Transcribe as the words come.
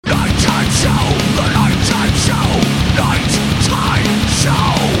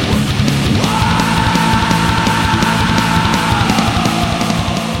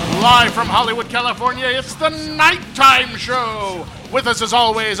Live from Hollywood, California, it's the Nighttime Show. With us, as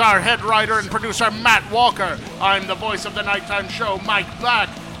always, our head writer and producer, Matt Walker. I'm the voice of the Nighttime Show, Mike Black.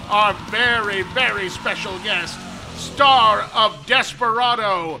 Our very, very special guest, star of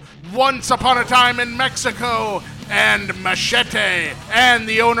Desperado, Once Upon a Time in Mexico, and Machete, and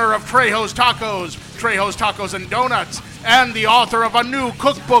the owner of Trejo's Tacos and Donuts, and the author of a new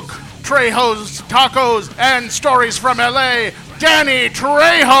cookbook, Trejo's Tacos and Stories from L.A., Danny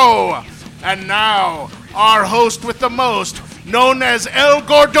Trejo. And now, our host with the most, known as El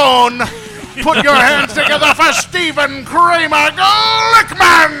Gordon. Put your hands together for Stephen Kramer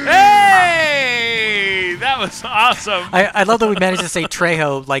Glickman! Hey! That was awesome. I love that we managed to say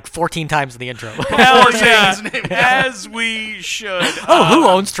Trejo like 14 times in the intro. Hell yeah. As we should. Who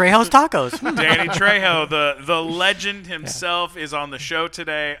owns Trejo's Tacos? Danny Trejo, the legend himself, is on the show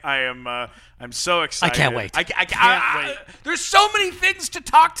today. I'm so excited. I can't wait. I can't wait. There's so many things to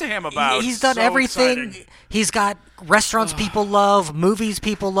talk to him about. He's done everything. Exciting. He's got restaurants people love, movies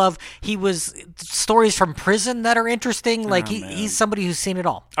people love. He was stories from prison that are interesting. Like he's somebody who's seen it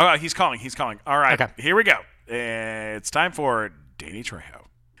all. All right, he's calling. All right, okay. Here we go. It's time for Danny Trejo.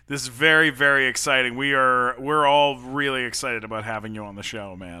 This is very, very exciting. We're all really excited about having you on the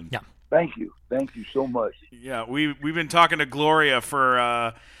show, man. Yeah. Thank you so much. Yeah, we've been talking to Gloria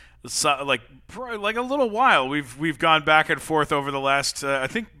for like a little while. We've gone back and forth over the last I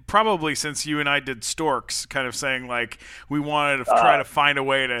think probably since you and I did Storks, kind of saying like we wanted to try to find a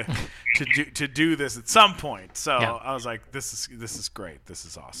way to do this at some point. So yeah. I was like, this is great. This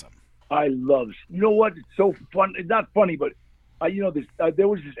is awesome. I love it. You know what? It's so fun. It's not funny, but there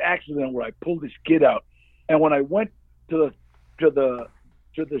was this accident where I pulled this kid out, and when I went to the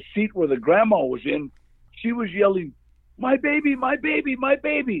seat where the grandma was in, she was yelling, "My baby, my baby, my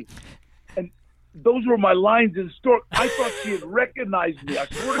baby." And those were my lines in Stork. I thought she had recognized me. I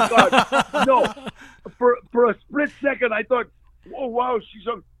swear to God. No. For a split second, I thought, oh, wow, she's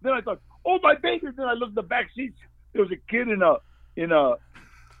so. Then I thought, oh, my baby. Then I looked at the back seat. There was a kid in a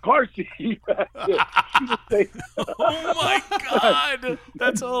car seat. Oh, my God.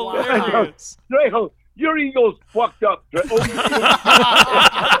 That's hilarious. Trejo, your ego's fucked up.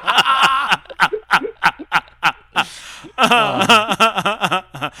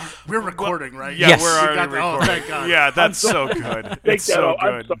 We're recording, right? Yeah, yes. we're already recording. Oh, thank God. Yeah, that's so good. It's so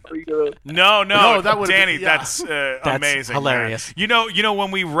good. I'm sorry. No, that Danny, yeah. That's amazing. Hilarious. Man. You know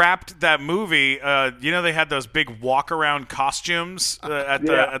when we wrapped that movie, they had those big walk around costumes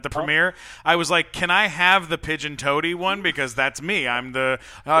at the premiere. I was like, can I have the Pigeon Toady one, because that's me. I'm the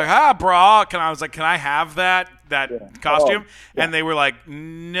bro. Can I have that costume? Yeah. And they were like,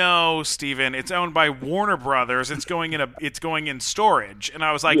 no, Steven, it's owned by Warner Brothers. It's going in storage. And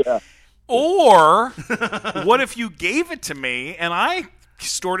I was like, or what if you gave it to me and I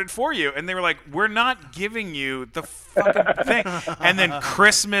stored it for you? And they were like, we're not giving you the fucking thing. And then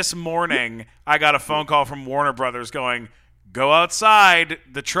Christmas morning, I got a phone call from Warner Brothers going, go outside,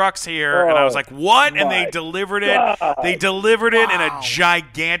 the truck's here. And I was like, what? And they delivered it. God. They delivered it in a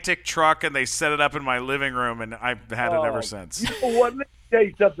gigantic truck, and they set it up in my living room, and I've had it ever since. You know what? Let me tell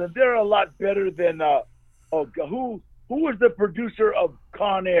you something. They're a lot better than who was the producer of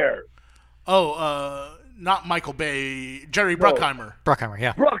Con Air? Not Michael Bay, Jerry Bruckheimer. Bruckheimer,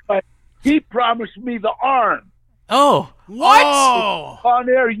 yeah. Bruckheimer. He promised me the arm. Oh. What? Oh. Con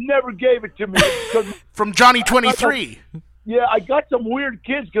Air, he never gave it to me. From Johnny 23. Yeah, I got some weird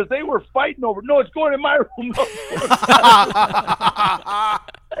kids because they were fighting over. No, it's going in my room.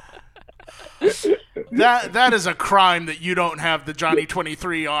 That is a crime that you don't have the Johnny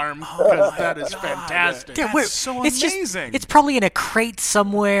 23 arm, because that is fantastic. Yeah, That's so it's amazing. It's probably in a crate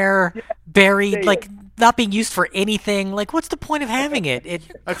somewhere, buried, like not being used for anything. Like, what's the point of having it?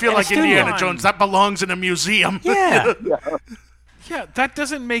 I feel like Indiana Jones. That belongs in a museum. Yeah. Yeah, that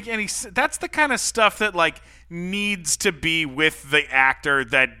doesn't make any sense. That's the kind of stuff that, like, needs to be with the actor.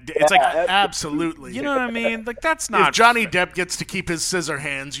 That it's like, Absolutely. you know what I mean? Like, that's not. If Johnny Depp gets to keep his scissor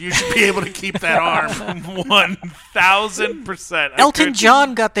hands, you should be able to keep that arm. 1,000%. Elton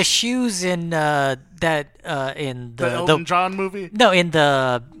John got the shoes in the Elton John movie? No, in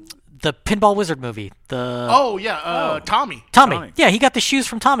the Pinball Wizard movie. Tommy. Tommy. Yeah, he got the shoes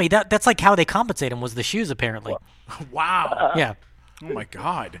from Tommy. That's like how they compensate him, was the shoes, apparently. Wow. Yeah. Oh my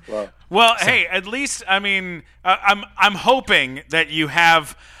God. Well, hey, at least I'm hoping that you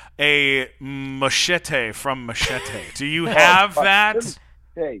have a machete from Machete. Do you have that?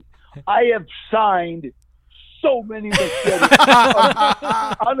 Hey, I have signed so many machetes.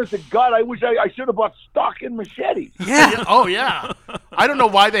 Honest to God, I wish I should have bought stock in Machete. Yeah. Oh, yeah. I don't know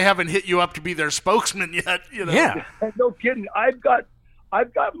why they haven't hit you up to be their spokesman yet. You know? Yeah. No kidding. I've got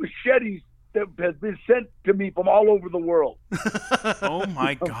I've got machetes that has been sent to me from all over the world. Oh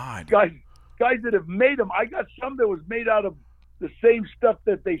my God! Guys that have made them. I got some that was made out of the same stuff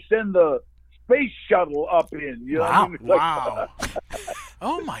that they send the space shuttle up in. You know what I mean? Wow.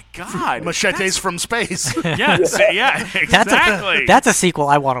 Oh my God! Machetes from space. Yes, yeah, exactly. That's a sequel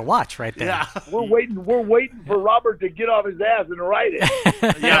I want to watch right there. Yeah. We're waiting for Robert to get off his ass and write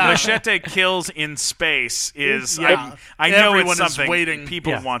it. Yeah, Machete Kills in Space is. Yeah. I know Everyone it's is something. waiting.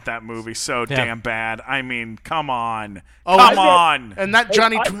 People Yeah. want that movie so damn bad. I mean, come on, Oh, come I- on. And that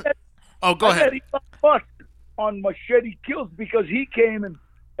Johnny. Go I ahead. met Elon Musk on Machete Kills because he came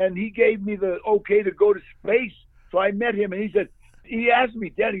and he gave me the okay to go to space. So I met him and he asked me,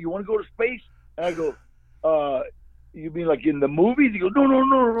 Daddy, you want to go to space? And I go, you mean like in the movies? He goes,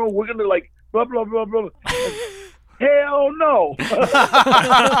 no, we're gonna like blah blah blah blah. Hell no.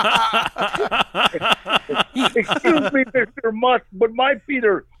 Excuse me, Mr. Musk, but my feet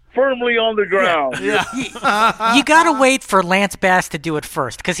are firmly on the ground. Yeah. You got to wait for Lance Bass to do it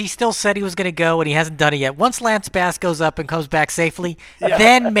first because he still said he was going to go and he hasn't done it yet. Once Lance Bass goes up and comes back safely,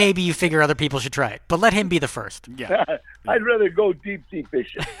 then maybe you figure other people should try it. But let him be the first. Yeah, I'd rather go deep sea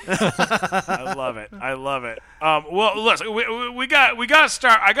fishing. I love it. I love it. Well, listen, we got to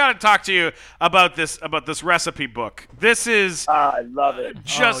start. I got to talk to you about this recipe book. This is I love it.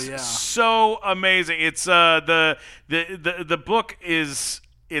 just so amazing. It's the book is.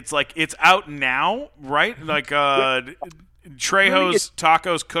 It's like it's out now, right? Like Trejo's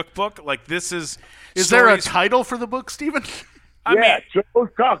Tacos Cookbook. Like this is. Is there a title for the book, Stephen? I mean, Trejo's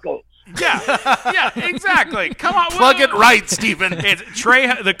Tacos. yeah, exactly. Come on, Plug it right, Stephen. It's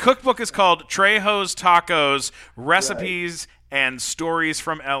Trejo. The cookbook is called Trejo's Tacos: Recipes and Stories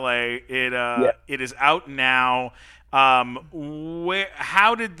from LA. It is out now.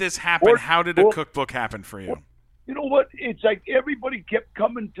 How did this happen? How did a cookbook happen for you? You know what? It's like everybody kept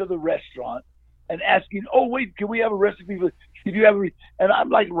coming to the restaurant and asking, "Oh, wait, can we have a recipe? Can you have And I'm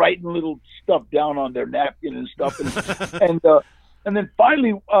like writing little stuff down on their napkin and stuff. And then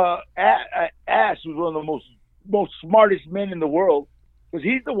finally, Ash was one of the most smartest men in the world because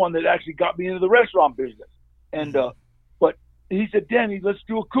he's the one that actually got me into the restaurant business. And but he said, "Danny, let's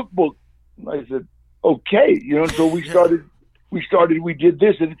do a cookbook." And I said, "Okay," So we started. We did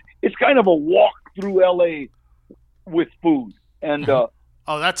this, and it's kind of a walk through LA with food. And oh,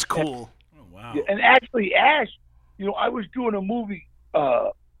 that's cool. Wow. And actually, Ash, I was doing a movie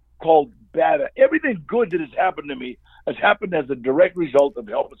called Bad. Everything good that has happened to me has happened as a direct result of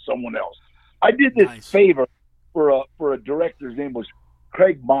helping someone else. I did this favor for a director. His name was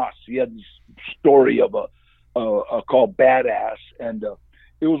Craig Moss. He had this story of a called Badass, and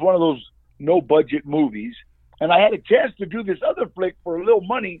it was one of those no budget movies. And I had a chance to do this other flick for a little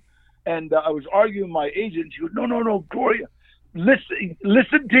money, and I was arguing with my agent. She goes, "No, Gloria, listen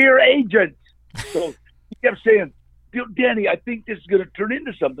to your agent." So he kept saying, "Danny, I think this is going to turn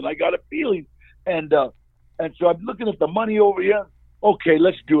into something. I got a feeling." And so I'm looking at the money over here. Okay,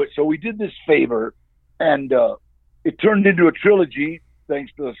 let's do it. So we did this favor, and it turned into a trilogy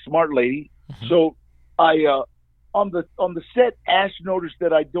thanks to the smart lady. Mm-hmm. So I on the set, Ash noticed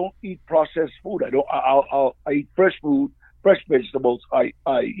that I don't eat processed food. I eat fresh food, fresh vegetables. I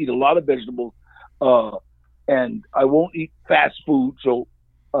eat a lot of vegetables, and I won't eat fast food. So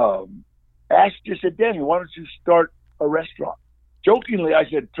Ash just said, "Danny, why don't you start a restaurant?" Jokingly, I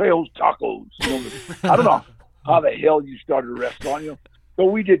said, "Trejo's Tacos." I don't know how the hell you started a restaurant. So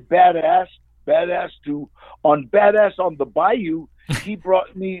we did Badass 2. On Badass on the Bayou, he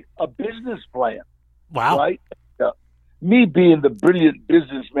brought me a business plan. Wow. Right? Me being the brilliant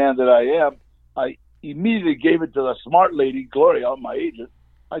businessman that I am, I immediately gave it to the smart lady, Gloria, my agent.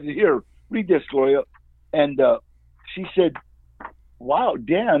 I said, "Here, read this, Gloria." And she said, "Wow,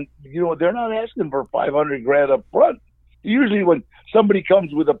 Dan, they're not asking for $500,000 up front. Usually when somebody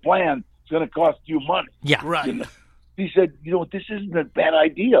comes with a plan, it's going to cost you money." Yeah. Right. He said, "This isn't a bad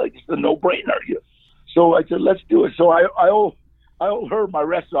idea. It's a no-brainer." So I said, "Let's do it." So I owe her my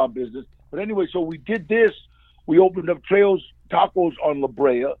restaurant business. But anyway, so we did this. We opened up Trejo's Tacos on La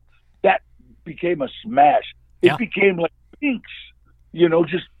Brea. That became a smash. It became like Pink's,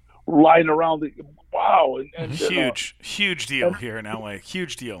 just lying around. Wow. And huge deal here in LA.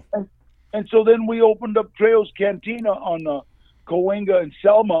 Huge deal. And so then we opened up Trejo's Cantina on Cahuenga and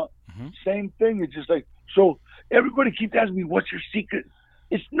Selma. Mm-hmm. Same thing. It's just like, so everybody keeps asking me, "What's your secret?"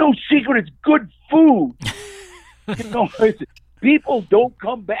 It's no secret. It's good food. People don't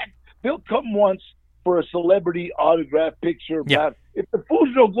come back. They'll come once for a celebrity autograph picture. Yeah. But if the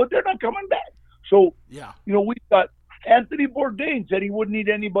food's no good, they're not coming back. So, we got Anthony Bourdain said he wouldn't eat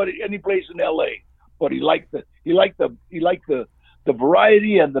any place in LA, but he liked the the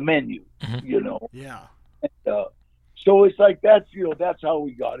variety and the menu. You know. Yeah. And, so it's like that's how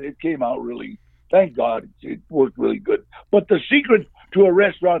we got it. It came out really. Thank God it worked really good. But the secret to a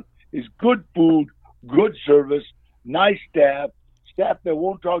restaurant is good food, good service, nice staff that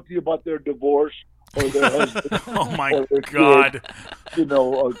won't talk to you about their divorce or their husband. Oh my God! Kid, you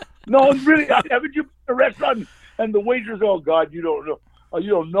know, no, really. Haven't you been to a restaurant and the waitress? Oh God, you don't know. You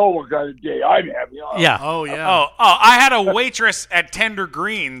don't know what kind of day I'm having. Yeah. Oh yeah. Oh, I had a waitress at Tender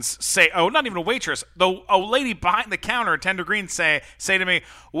Greens say, not even a waitress, a lady behind the counter at Tender Greens say to me,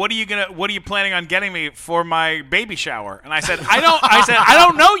 what are you planning on getting me for my baby shower? And I said, I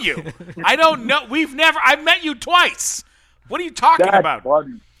don't know you. I don't know. I've met you twice. What are you talking about?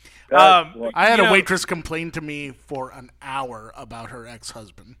 Funny. I had a waitress complain to me for an hour about her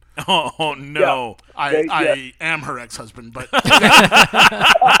ex-husband. Oh no! Yeah. I am her ex-husband, but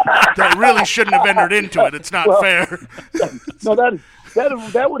that really shouldn't have entered into it. It's not fair. No, that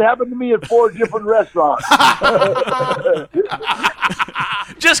would happen to me at 4 different restaurants.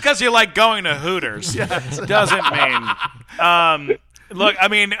 Just because you like going to Hooters doesn't mean. Look, I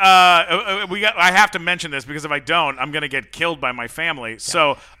mean, I have to mention this because if I don't, I'm going to get killed by my family.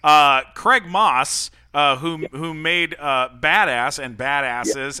 So, Craig Moss, who made Badass and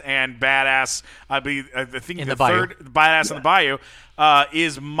Badasses and Badass, I think the third Badass in the Bayou,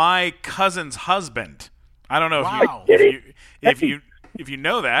 is my cousin's husband. I don't know if you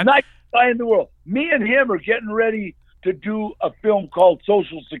know that. Nice guy in the world. Me and him are getting ready to do a film called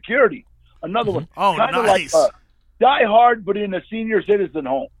Social Security. Another one. Oh, Kinda nice. Like, Die Hard, but in a senior citizen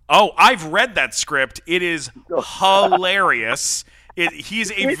home. Oh, I've read that script. It is hilarious. He's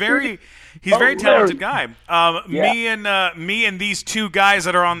very talented guy. Me and these two guys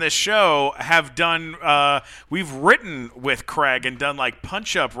that are on this show have done. We've written with Craig and done like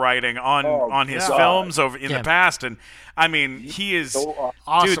punch-up writing on his films over in the past, and I mean he is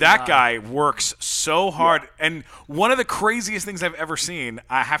awesome. Dude, that guy works so hard. And one of the craziest things I've ever seen,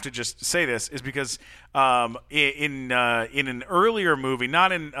 I have to just say this, is because in an earlier movie,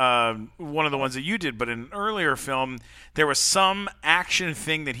 not in one of the ones that you did, but in an earlier film, there was some action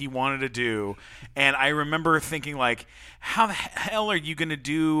thing that he wanted to do, and I remember thinking like, how the hell are you going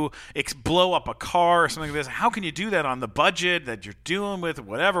to blow up a car or something like this? How can you do that on the budget that you're dealing with,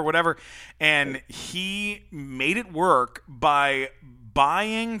 whatever? And he made it work by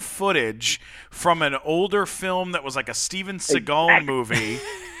buying footage from an older film that was like a Steven Seagal movie.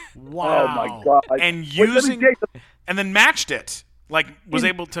 Wow. Oh my God. And and then matched it. Like was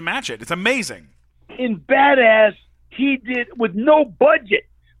able to match it. It's amazing. In Badass, he did with no budget.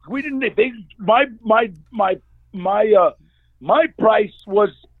 We didn't. My price was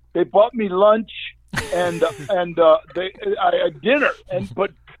they bought me lunch and dinner,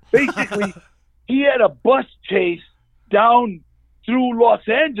 but basically he had a bus chase down through Los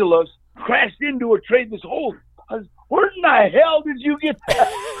Angeles, crashed into a train. This whole where in the hell did you get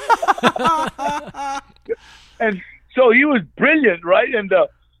that? And so he was brilliant, right? And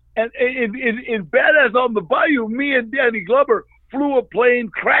in Badass on the Bayou, me and Danny Glover flew a plane,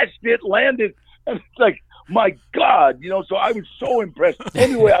 crashed it, landed, and it's like, my God, so I was so impressed.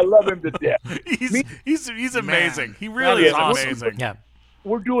 Anyway, I love him to death. He's amazing. Man, he really is amazing. Yeah.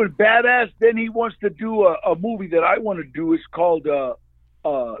 We're doing Badass. Then he wants to do a movie that I want to do. It's called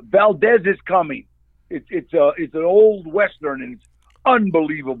Valdez is Coming. It's an old Western, and it's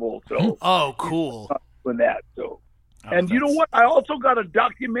unbelievable. So cool. Doing that. So, and you know what? I also got a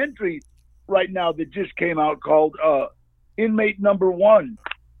documentary right now that just came out called Inmate Number 1.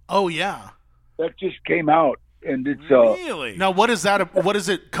 Oh yeah. That just came out, and it's really. Now, what is that? What does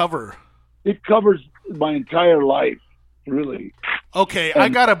it cover? It covers my entire life, really. Okay, I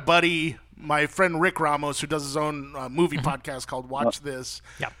got a buddy, my friend Rick Ramos, who does his own movie podcast called Watch This,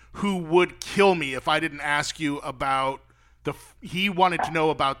 who would kill me if I didn't ask you about he wanted to know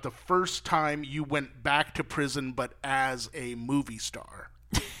about the first time you went back to prison, but as a movie star.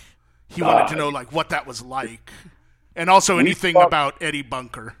 He wanted to know like what that was like, and also anything about Eddie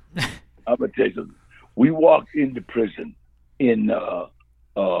Bunker. I'm gonna tell you something. We walked into prison in God,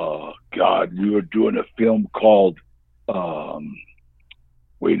 we were doing a film called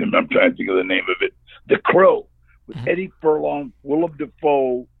wait a minute, I'm trying to think of the name of it. The Crow, with Eddie Furlong, Willem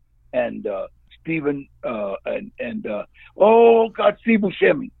Dafoe, and Stephen Steve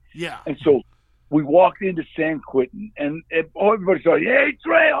Buscemi. Yeah. And so we walked into San Quentin, and everybody started, "Hey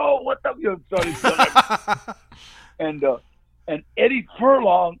Trejo, what's up?" And Eddie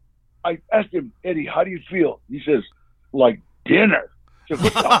Furlong, I asked him, "Eddie, how do you feel?" He says, "Like dinner." I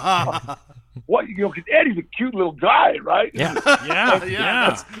said, what? Because Eddie's a cute little guy, right? Yeah.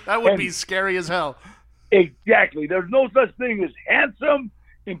 Yeah. That would be scary as hell. Exactly. There's no such thing as handsome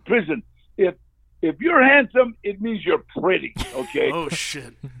in prison. If you're handsome, it means you're pretty. Okay. Oh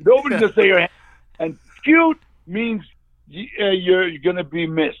shit. Nobody's gonna say you're handsome. And cute means you're gonna be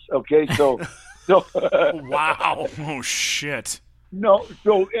missed. Okay. So Wow. Oh shit. no.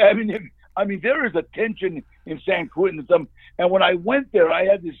 So I mean, there is a tension in San Quentin. And when I went there, I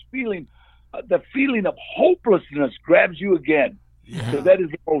had this feeling. The feeling of hopelessness grabs you again. Yeah. So that is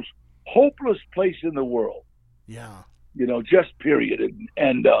the most hopeless place in the world. Yeah. Just period.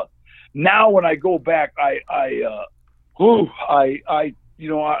 And now when I go back, I am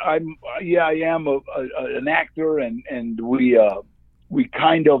an actor, and we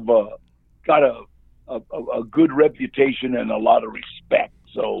kind of got a good reputation and a lot of respect.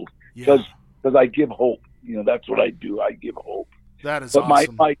 So because I give hope, that's what I do. I give hope. That is but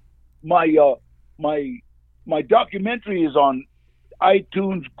awesome. My documentary is on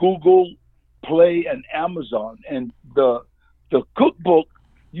iTunes, Google Play, and Amazon, and the cookbook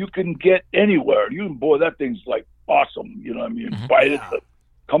you can get anywhere. Boy, that thing's like awesome. Buy it.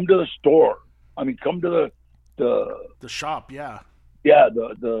 Come to the store. Come to the shop. Yeah. Yeah,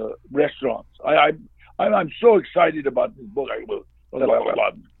 the restaurants. I'm so excited about this book. I will.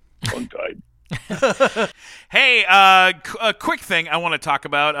 One time. Hey, a quick thing I want to talk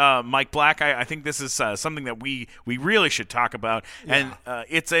about, Mike Black. I think this is something that we really should talk about, and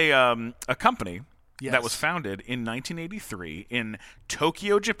it's a company that was founded in 1983 in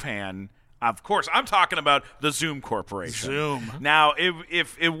Tokyo, Japan. Of course, I'm talking about the Zoom Corporation. Zoom. Now,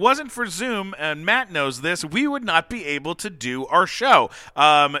 if it wasn't for Zoom, and Matt knows this, we would not be able to do our show.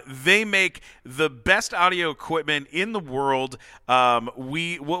 They make the best audio equipment in the world.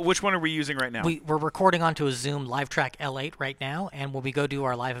 Which one are we using right now? We're recording onto a Zoom LiveTrack L8 right now, and when we go do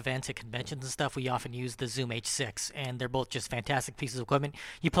our live events at conventions and stuff, we often use the Zoom H6, and they're both just fantastic pieces of equipment.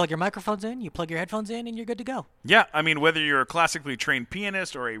 You plug your microphones in, you plug your headphones in, and you're good to go. Yeah, whether you're a classically trained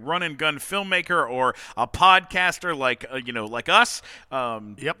pianist or a run-and-gun filmmaker or a podcaster like us.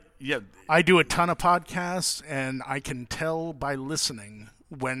 Yep. Yeah. I do a ton of podcasts, and I can tell by listening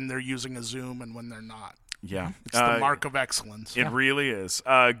when they're using a Zoom and when they're not. Yeah, it's the mark of excellence. It really is.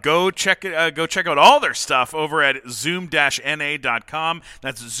 Go check out all their stuff over at zoom-na.com.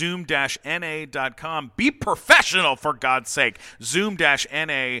 That's zoom-na.com. Be professional, for God's sake.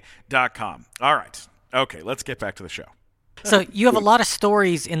 zoom-na.com. All right. Okay, let's get back to the show. So you have a lot of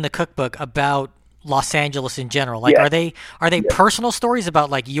stories in the cookbook about Los Angeles in general. Like, are they personal stories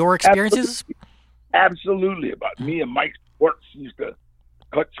about like your experiences? Absolutely. About me and Mike Schwartz used to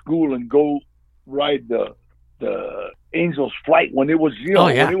cut school and go ride the Angel's Flight when it was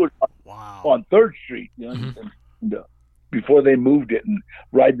when it was on 3rd Street. And, before they moved it, and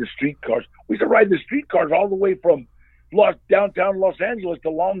ride the streetcars. We used to ride the streetcars all the way from downtown Los Angeles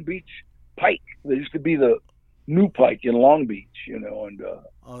to Long Beach Pike. There used to be the New Pike in Long Beach, and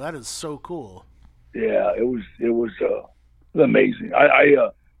oh, that is so cool. Yeah, it was amazing. I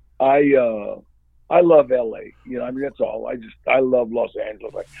love LA. That's all. I love Los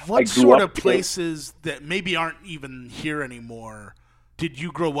Angeles. What sort of places that maybe aren't even here anymore did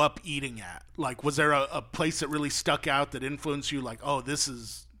you grow up eating at? Like, was there a place that really stuck out that influenced you? Like, oh, this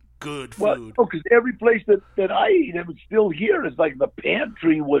is good food. Well, because every place that I eat, it was still here. It's like the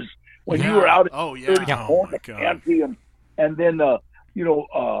pantry was. When you were out at the pantry, and then the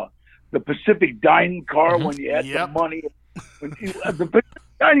Pacific Dining Car when you had the money. The Pacific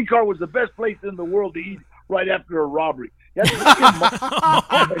Dining Car was the best place in the world to eat right after a robbery. You had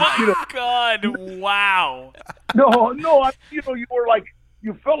Oh, God! Wow. No, you were like.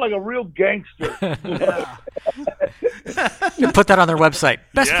 You felt like a real gangster. You put that on their website.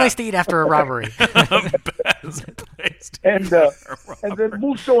 Best place to eat after a robbery. And then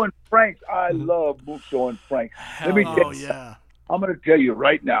Musso and Frank's. I love Musso and Frank's. Let me tell you. I'm going to tell you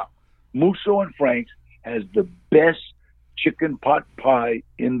right now. Musso and Frank's has the best chicken pot pie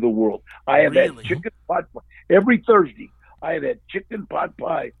in the world. I have had chicken pot pie every Thursday. I have had chicken pot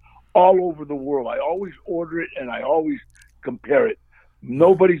pie all over the world. I always order it and I always compare it.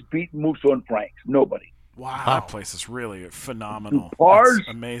 Nobody's beaten Musso and Frank's. Nobody. Wow. That place is really phenomenal. Dupar's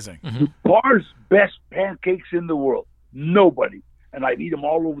amazing. Dupar's best pancakes in the world. Nobody. And I eat them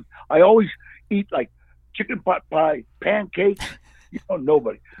all over. I always eat like chicken pot pie, pancakes.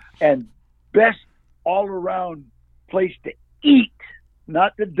 Nobody. And best all around place to eat,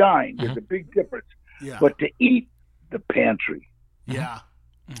 not to dine. There's a big difference. Yeah. But to eat, the pantry. Yeah.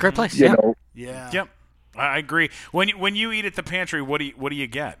 Great place. You know? Yeah. Yep. I agree. When you eat at the pantry, what do you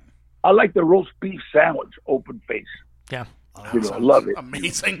get? I like the roast beef sandwich, open face. Yeah. I love it.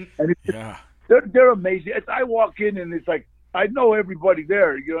 Amazing. And they're amazing. I walk in and it's like I know everybody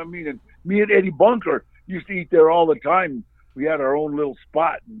there. You know what I mean? And me and Eddie Bunker used to eat there all the time. We had our own little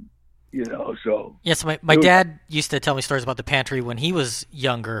spot, and, so. Yes, my dad used to tell me stories about the pantry when he was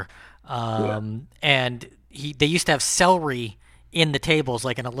younger, and they used to have celery in the tables,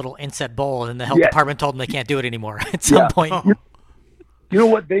 like in a little inset bowl, and the health department told them they can't do it anymore at some point. You know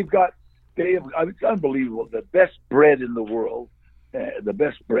what they've got? It's unbelievable. The best bread in the world. The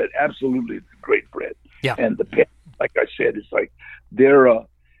best bread. Absolutely, it's great bread. Yeah. And the pantry, like I said, it's like they're,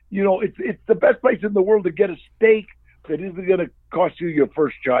 it's the best place in the world to get a steak that isn't going to cost you your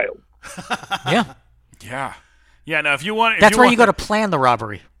first child. Yeah. Yeah. Yeah, no, if you want... That's where you go to plan the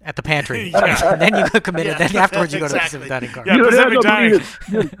robbery, at the pantry. Then you go commit it. Then afterwards you go to Pacific Dining Car. Yeah, Pacific Dining.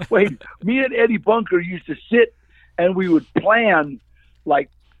 Wait, me and Eddie Bunker used to sit and we would plan, like,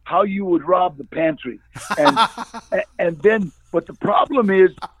 how you would rob the pantry. And then, but the problem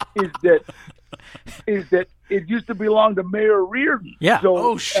is that it used to belong to Mayor Reardon. Yeah.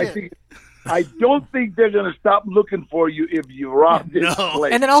 So shit. I don't think they're going to stop looking for you if you rob this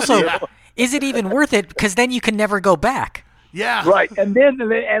place. And then also, is it even worth it? Because then you can never go back. Yeah. Right. And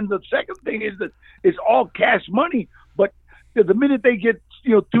the second thing is that it's all cash money. But the minute they get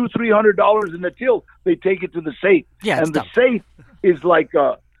 $200-$300 in the till, they take it to the safe. Yeah. And the safe is like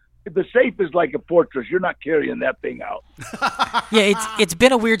a fortress. You're not carrying that thing out. Yeah, it's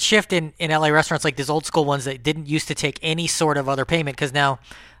been a weird shift in LA restaurants, like these old school ones that didn't used to take any sort of other payment, because now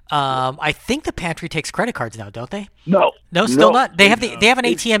I think the pantry takes credit cards now, don't they? No, still not. They have an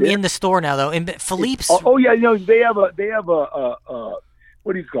ATM in the store now, though. And Philippe's. Oh yeah, they have a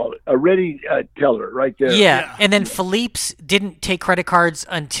what do you call it? A ready teller right there. Yeah, and then Philippe's didn't take credit cards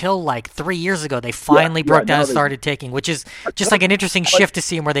until like 3 years ago. They finally broke down and started taking, which is just like an interesting shift to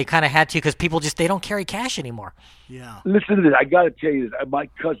see them where they kind of had to, because people they don't carry cash anymore. Yeah. Listen to this. I got to tell you this. My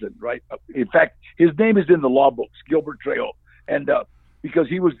cousin, right? In fact, his name is in the law books, Gilbert Trejo, and because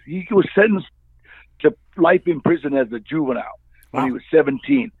he was sentenced to life in prison as a juvenile when he was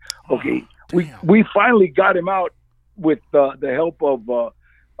 17. Okay, we finally got him out with the help of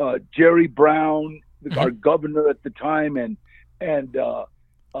Jerry Brown, our governor at the time, and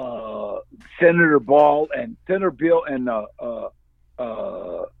Senator Ball and Senator Bill, and a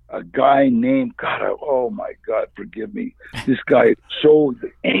guy named oh my God, forgive me, this guy so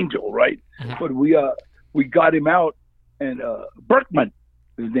the angel, right? But we got him out, and Berkman,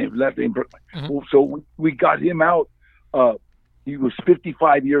 his name, last name Berkman. So we got him out. He was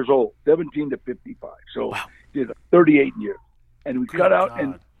 55 years old, 17 to 55. So. 38 years. And we got out,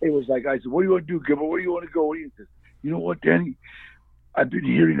 and it was like, I said, what do you want to do, Gilbert? Where do you want to go? He says, you know what, Danny? I've been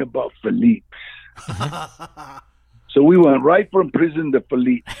hearing about Philippe's. So we went right from prison to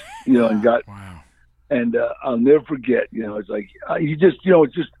Philippe's, and got, and I'll never forget, it's like,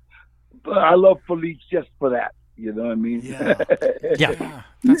 it's just, I love Philippe's just for that. You know what I mean? Yeah.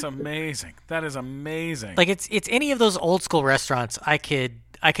 That's amazing. That is amazing. Like it's any of those old school restaurants I could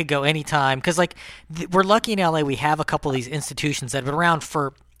go anytime, because we're lucky in LA we have a couple of these institutions that have been around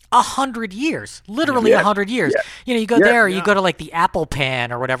for 100 years, literally 100 years. You go there, you go to like the Apple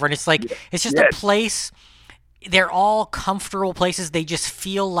Pan or whatever, and it's like it's just a place. They're all comfortable places. They just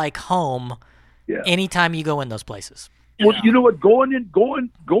feel like home anytime you go in those places. Well, you know what? Going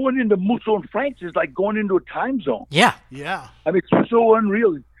into Musso and Frank's is like going into a time zone. Yeah. I mean, it's so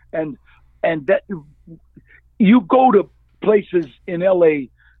unreal, and that you go to places in LA.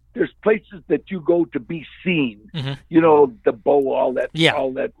 There's places that you go to be seen. The bow, all that,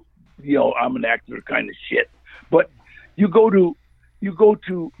 I'm an actor kind of shit. But you go to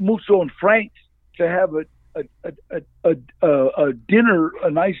Musso and Frank's to have a dinner, a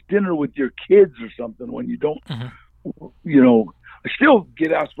nice dinner with your kids or something when you don't. I still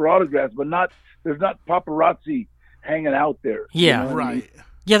get asked for autographs, but there's not paparazzi hanging out there. Yeah, right. I mean?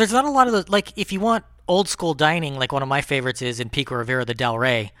 Yeah, there's not a lot of those. Like, if you want old school dining, like one of my favorites is in Pico Rivera, the Del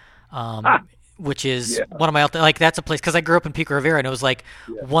Rey, which is one of my, like, that's a place, because I grew up in Pico Rivera, and it was like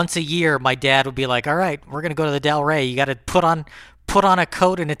once a year my dad would be like, all right, we're going to go to the Del Rey. You got to put on a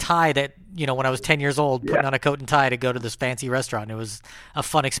coat and a tie that, when I was 10 years old, putting on a coat and tie to go to this fancy restaurant. It was a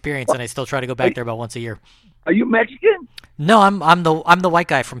fun experience, and I still try to go back there about once a year. Are you Mexican? No, I'm the white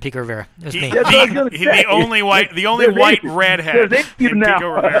guy from Pico Rivera. It was me. The only white redhead in Pico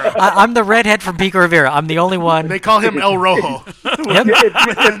Rivera. I'm the redhead from Pico Rivera. I'm the only one. They call him El Rojo. Yep.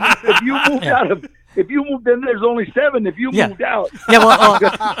 If you moved out of, if you moved in, there's only 7. If you moved out,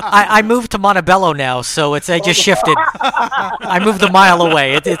 I moved to Montebello now, so I just shifted. I moved a mile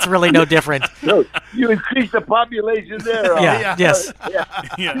away. It's really no different. So you increased the population there. Yes.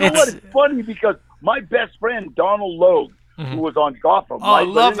 You know what? It's funny because my best friend Donald Logue, who was on Gotham. Oh, I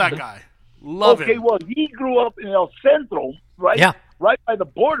love that guy. Love him. Okay, well, he grew up in El Centro, right? Yeah. right by the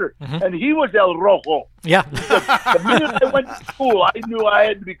border, and he was El Rojo. Yeah. The minute I went to school, I knew I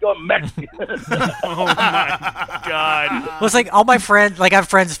had to become Mexican. Oh my God! Well, it's like all my friends, like I have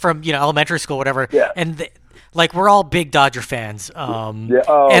friends from elementary school, whatever, and like we're all big Dodger fans.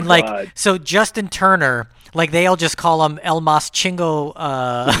 And like God. so Justin Turner, like they all just call him El Mas Chingo,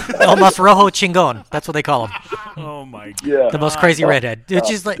 El Mas Rojo Chingon. That's what they call him. Oh my God! The most crazy redhead.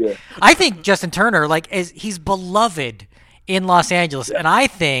 Which is like, I think Justin Turner, like, he's beloved in Los Angeles, and I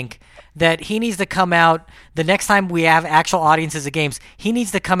think that he needs to come out the next time we have actual audiences at games. He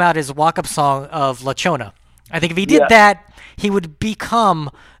needs to come out as walk-up song of La Chona. I think if he did that, he would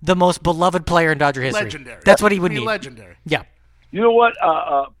become the most beloved player in Dodger history. Legendary. That's what he would need. Legendary. Yeah. You know what,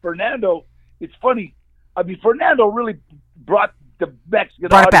 Fernando? It's funny. I mean, Fernando really brought the Mexican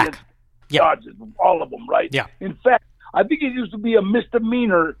Brought it audience. back. Yeah. Dodgers, all of them, right? Yeah. In fact, I think it used to be a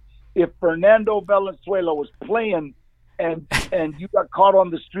misdemeanor if Fernando Valenzuela was playing and you got caught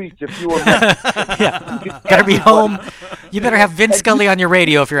on the streets if you were Gotta be home. You better have Vince Scully on your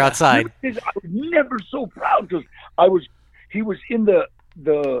radio if you're outside. I was never so proud because he was in the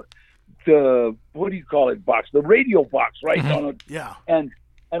what do you call it box, the radio box, right?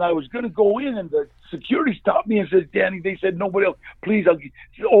 And I was going to go in, and the security stopped me and said, "Danny," they said, "nobody else. Please,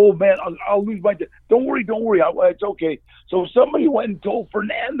 oh man, I'll lose my. Don't worry. It's okay." So somebody went and told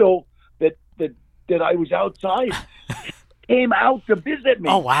Fernando that I was outside. He came out to visit me.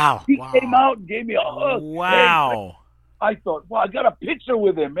 Oh wow! He came out and gave me a hug. Wow! I thought, well, I got a picture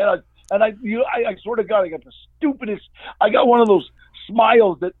with him, man. I swear to God, I got the stupidest. I got one of those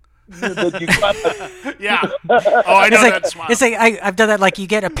smiles that you got. Yeah. Oh, I know that smile. It's like I've done that. Like you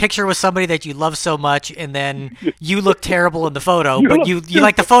get a picture with somebody that you love so much, and then you look terrible in the photo, but you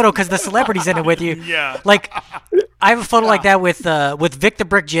like the photo because the celebrity's in it with you. Yeah. Like I have a photo like that with Vic the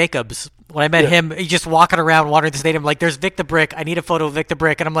Brick Jacobs. When I met him, he's just walking around wandering the stadium like, "There's Vic the Brick. I need a photo of Vic the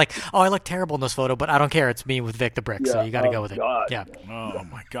Brick." And I'm like, "Oh, I look terrible in this photo, but I don't care. It's me with Vic the Brick, so you got to go with God. it." Yeah. Oh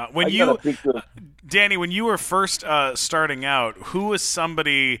my God! Danny, when you were first starting out, who was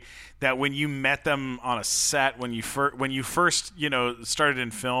somebody that when you met them on a set, when you first started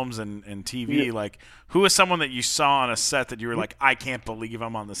in films and TV, like who was someone that you saw on a set that you were like, "I can't believe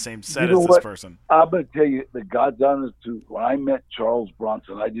I'm on the same set as this person"? I'm gonna tell you the God's honest truth. When I met Charles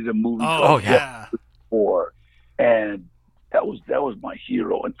Bronson, I did a movie called Before, and that was my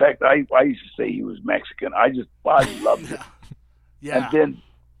hero. In fact, I used to say he was Mexican. I loved him. Yeah.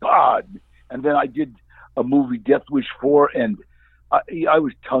 And then I did a movie, Death Wish 4, and I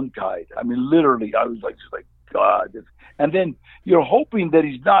was tongue-tied. I mean, literally, I was just like, God. And then you're hoping that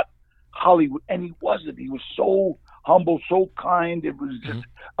he's not Hollywood, and he wasn't. He was so humble, so kind. It was just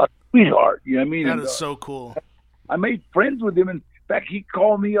a sweetheart. You know what I mean? That is so cool. I made friends with him. In fact, he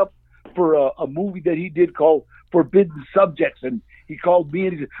called me up for a movie that he did called Forbidden Subjects, and he called me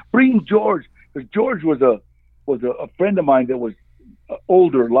and he said, "Bring George," because George was a friend of mine that was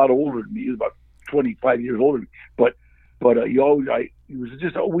older, a lot older than me. He was about 25 years older than me. But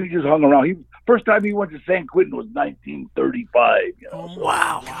we just hung around. First time he went to San Quentin was 1935.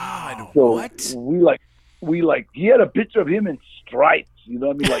 Wow. God. So what? we he had a picture of him in stripes. You know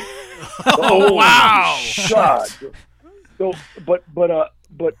what I mean? Like, oh wow. God. So, but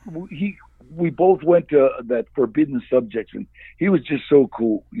we both went to that Forbidden Subjects, and he was just so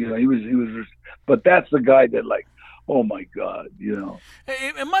cool. He was just, but that's the guy that like, oh my God,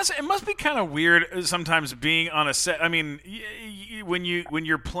 It must be kind of weird sometimes being on a set. I mean, when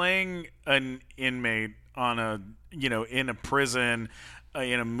you're playing an inmate on in a prison,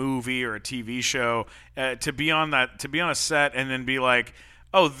 in a movie or a TV show, to be on a set and then be like,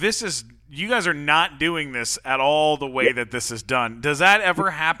 oh, you guys are not doing this at all the way that this is done. Does that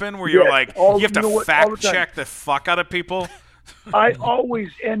ever happen where you're like, you have to fact check the fuck out of people? I always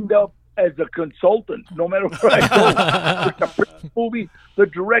end up as a consultant, no matter where I go. With a movie, a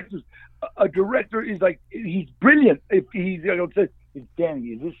director is like, he's brilliant. If he's say, Danny,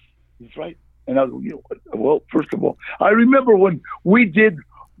 is this right? And I was, well, first of all, I remember when we did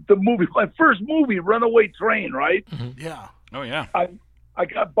the movie, my first movie, Runaway Train, right? Mm-hmm. Yeah. Oh yeah. I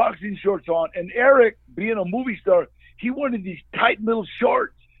got boxing shorts on, and Eric, being a movie star, he wanted these tight little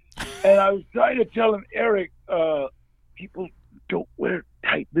shorts. And I was trying to tell him, Eric, people don't wear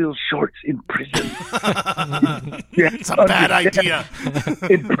tight little shorts in prison. It's a bad idea.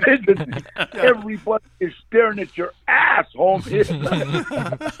 In prison, everybody is staring at your ass, homie.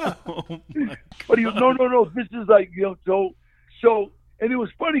 But he goes, no, this is like, so, and it was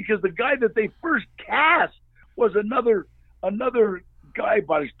funny because the guy that they first cast was another guy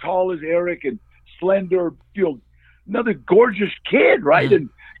about as tall as Eric and slender, another gorgeous kid, right? And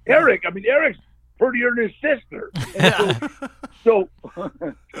Eric's prettier than his sister. And so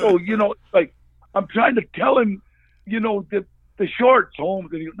like I'm trying to tell him, the shorts, Holmes,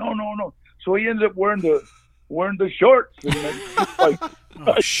 and he goes, no. So he ends up wearing the shorts. And then,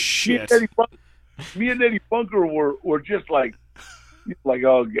 oh shit! Me and Eddie Bunker were just like,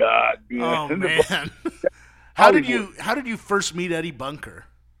 oh God, man. Oh man. How did you first meet Eddie Bunker?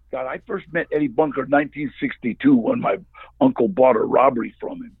 God, I first met Eddie Bunker in 1962 when my uncle bought a robbery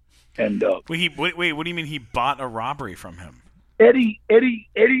from him. And wait, what do you mean he bought a robbery from him? Eddie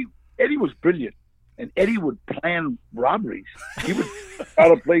was brilliant, and Eddie would plan robberies. He would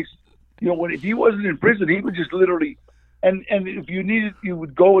out of place, if he wasn't in prison, he would just literally, and if you needed, you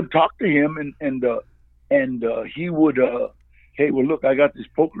would go and talk to him, and he would, hey, well, look, I got this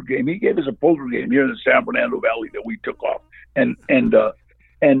poker game. He gave us a poker game here in the San Fernando Valley that we took off, do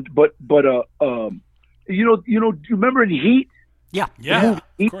you remember in Heat? Yeah,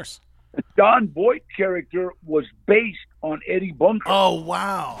 of course. The John Voight character was based on Eddie Bunker. Oh,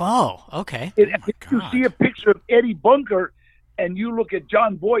 wow. Oh, okay. If you see a picture of Eddie Bunker and you look at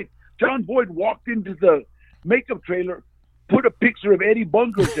John Voight walked into the makeup trailer, put a picture of Eddie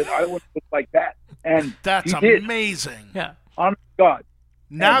Bunker, and said, I want to look like that. And that's amazing. Yeah. Honest to God.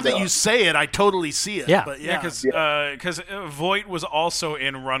 Now that you say it, I totally see it. Yeah. But because Voight was also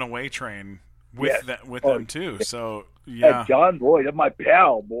in Runaway Train with them too. So yeah, John Voight, my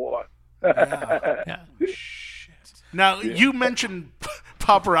pal, boy. Yeah. Now you mentioned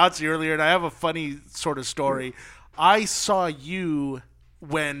paparazzi earlier, and I have a funny sort of story. I saw you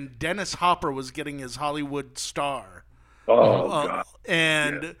when Dennis Hopper was getting his Hollywood star. Oh God!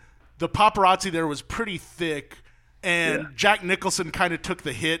 And the paparazzi there was pretty thick. And Jack Nicholson kind of took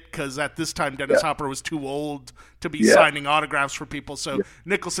the hit because at this time Dennis Hopper was too old to be signing autographs for people. So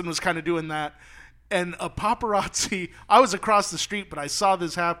Nicholson was kind of doing that. And a paparazzi, I was across the street, but I saw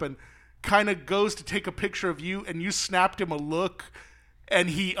this happen, kind of goes to take a picture of you, and you snapped him a look, and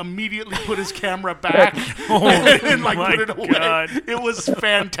he immediately put his camera back and put it away. God. It was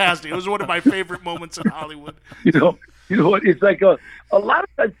fantastic. It was one of my favorite moments in Hollywood. You know what? It's like a lot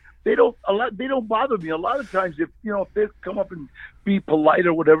of times. They don't bother me. A lot of times, if they come up and be polite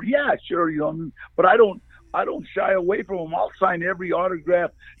or whatever, yeah, sure, but I don't shy away from them. I'll sign every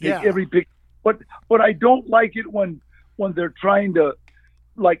autograph, every picture. But I don't like it when they're trying to,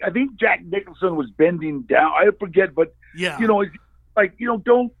 I think Jack Nicholson was bending down. I forget, but don't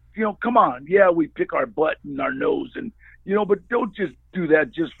come on, we pick our butt and our nose and but don't just do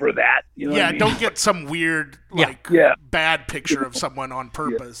that just for that. What I mean? Don't get some weird bad picture of someone on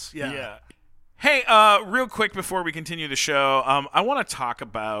purpose. Yeah. Hey, real quick before we continue the show, I want to talk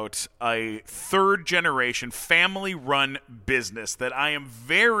about a third-generation, family-run business that I am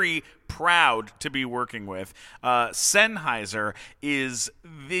very proud to be working with. Sennheiser is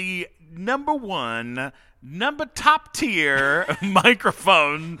the top tier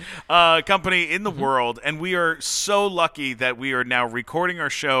microphone company in the world, and we are so lucky that we are now recording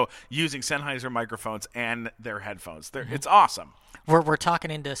our show using Sennheiser microphones and their headphones. It's awesome. We're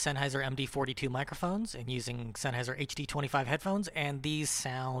talking into Sennheiser MD42 microphones and using Sennheiser HD25 headphones, and these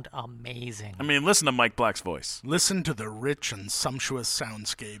sound amazing. I mean, listen to Mike Black's voice. Listen to the rich and sumptuous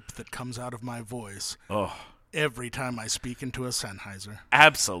soundscape that comes out of my voice. Oh. Every time I speak into a Sennheiser.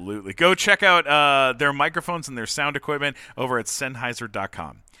 Absolutely. Go check out their microphones and their sound equipment over at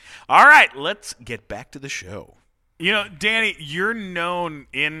Sennheiser.com. All right, let's get back to the show. Danny, you're known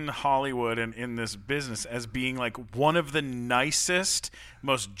in Hollywood and in this business as being one of the nicest,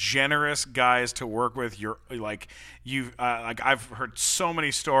 most generous guys to work with. I've heard so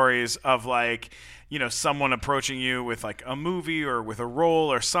many stories of someone approaching you with a movie or with a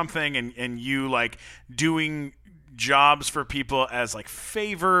role or something, and you doing jobs for people as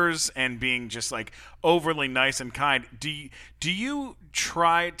favors and being just overly nice and kind. Do you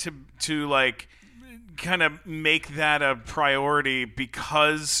try to kind of make that a priority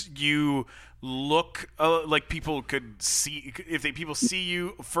because you look like people could see, if people see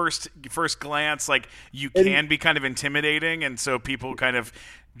you first glance, you can be kind of intimidating, and so people kind of,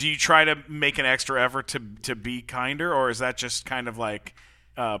 do you try to make an extra effort to be kinder, or is that just kind of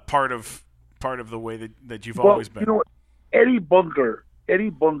part of the way that you've always been? Eddie Bunker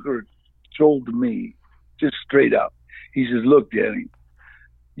told me just straight up. He says, "Look, Danny,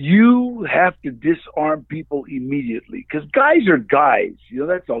 you have to disarm people immediately, because guys are guys.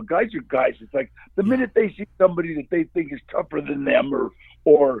 That's all. Guys are guys. It's the minute they see somebody that they think is tougher than them,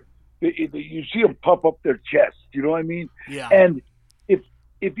 or you see them puff up their chest. You know what I mean? Yeah. And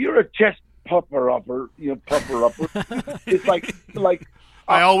if you're a chest puffer upper, it's like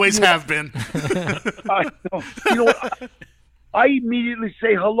I always have been. I know. I immediately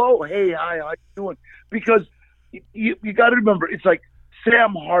say hello. Hey, hi, how you doing? Because you got to remember, it's like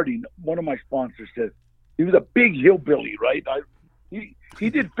Sam Harding, one of my sponsors, said he was a big hillbilly, right? He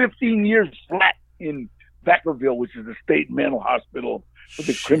did 15 years flat in Vacaville, which is a state mental hospital for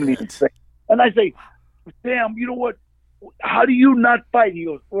the criminally insane. And I say, Sam, you know what? How do you not fight? He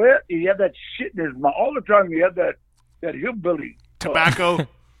goes, well, he had that shit in his mouth all the time. He had that hillbilly tobacco.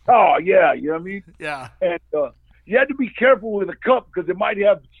 Oh yeah, you know what I mean? Yeah. And you had to be careful with a cup because it might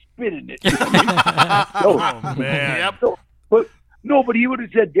have spit in it. Oh man. Yep. But he would have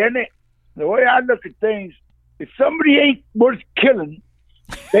said, Danny, the way I look at things, if somebody ain't worth killing,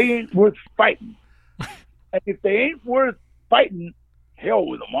 they ain't worth fighting. And if they ain't worth fighting, hell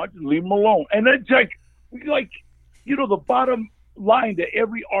with them. I'll just leave them alone. And it's like the bottom line to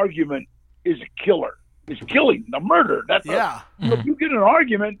every argument is a killer. It's killing, a murder. If you get an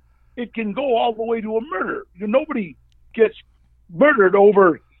argument, it can go all the way to a murder. Nobody gets murdered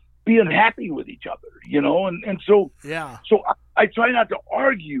over being happy with each other, and so I try not to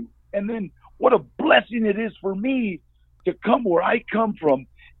argue. And then what a blessing it is for me to come where I come from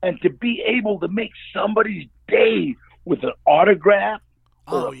and to be able to make somebody's day with an autograph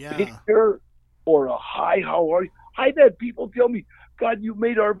or a picture or a hi, how are you? I've had people tell me, God, you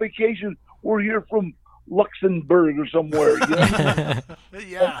made our vacation. We're here from Luxembourg or somewhere.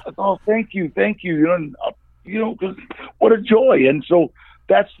 Yeah. Oh, thank you. Because what a joy. And so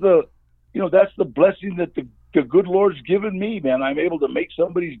that's the blessing that the good Lord's given me, man. I'm able to make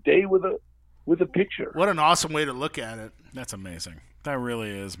somebody's day with a picture. What an awesome way to look at it. That's amazing. That really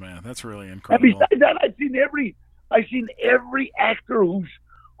is, man. That's really incredible. And besides that, I've seen every actor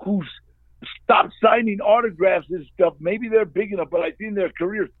who's stopped signing autographs and stuff. Maybe they're big enough, but I've seen their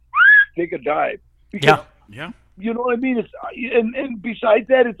careers take a dive. Because, yeah. You know what I mean? And besides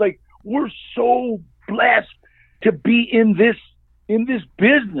that, it's like we're so blessed to be in this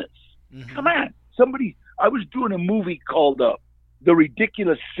business. Mm-hmm. Come on, I was doing a movie called The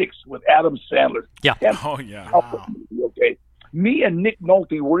Ridiculous Six with Adam Sandler. Yeah. Oh yeah. Wow. Okay. Me and Nick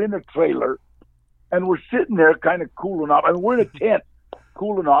Nolte were in a trailer, and we're sitting there kind of cooling off. I mean, we're in a tent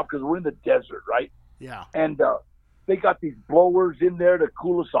cooling off because we're in the desert, right? Yeah. And they got these blowers in there to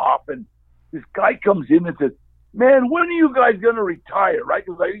cool us off, and this guy comes in and says, man, when are you guys going to retire, right?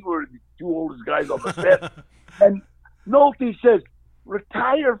 Because I think we're the two oldest guys on the set. And Nolte says,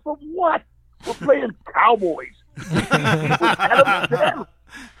 retire from what? We're playing cowboys.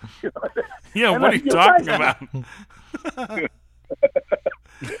 Yeah, what are you talking about?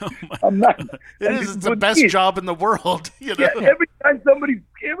 I'm not. It's the best job in the world. Yeah, every time somebody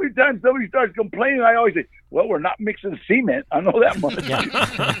starts complaining, I always say, well, we're not mixing cement. I know that much.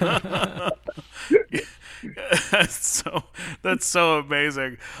 That's so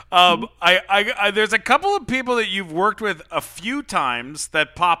amazing. I there's a couple of people that you've worked with a few times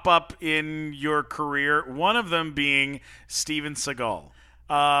that pop up in your career. One of them being Steven Seagal,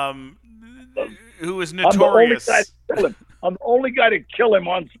 who is notorious. I'm the only guy to kill him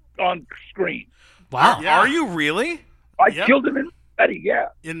on screen. Wow. Yeah. Are you really? I killed him in Machete, yeah.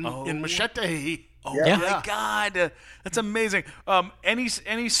 In Machete. Oh my God, that's amazing.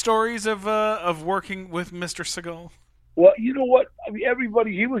 Any stories of working with Mr. Seagal? Well, you know what? I mean,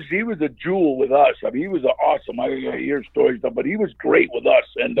 everybody. He was a jewel with us. I mean, he was awesome. I hear stories, but he was great with us.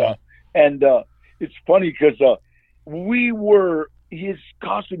 And it's funny because we were his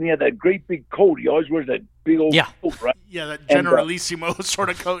costume. He had that great big coat. He always wears that big old coat, right? Yeah, that Generalissimo sort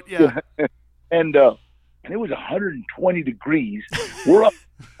of coat. Yeah. And it was 120 degrees. We're up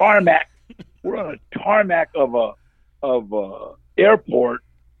tarmac. We're on a tarmac of a airport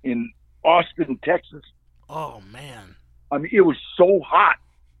in Austin, Texas. Oh man! I mean, it was so hot,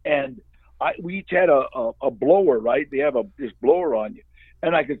 and we each had a blower, right? They have this blower on you,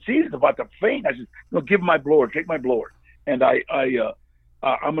 and I could see he's about to faint. I said, "No, give him my blower. Take my blower." And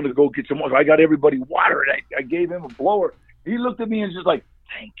I'm gonna go get some water. I got everybody water, and I gave him a blower. He looked at me and just like,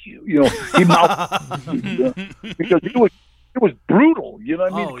 "Thank you," He mouthed because it was brutal. You know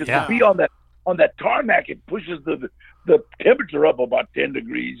what I mean? Because to be on that tarmac, it pushes the temperature up about 10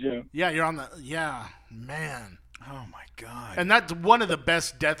 degrees. Yeah, you're on the man. Oh my God! And that's one of the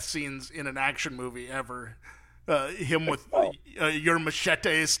best death scenes in an action movie ever. Him with your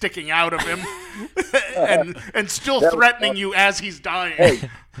machete sticking out of him, and still threatening you as he's dying. Hey,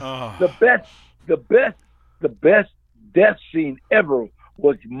 the best death scene ever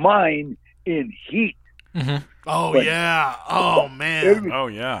was mine in Heat. Mm-hmm. Oh yeah! Oh man! Oh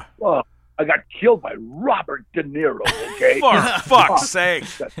yeah! I got killed by Robert De Niro. Okay, for fuck's sake!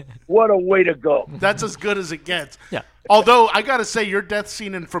 What a way to go! That's as good as it gets. Yeah. Although I gotta say, your death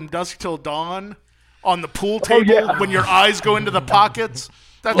scene in From Dusk Till Dawn on the pool table when your eyes go into the pockets.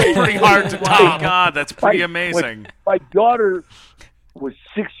 That's pretty hard to top. Oh, my God, that's pretty amazing. My daughter was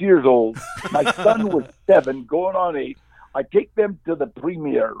 6 years old. My son was 7, going on 8. I take them to the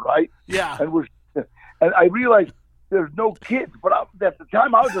premiere, right? Yeah. And I realized there's no kids, but at the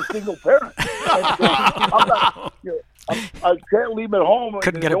time I was a single parent. And so I can't leave them at home.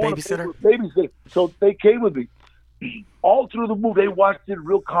 Couldn't get a babysitter. So they came with me. All through the movie, they watched it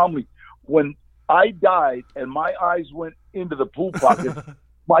real calmly. When I died and my eyes went into the pool pocket,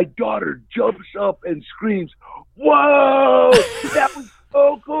 my daughter jumps up and screams, "Whoa! That was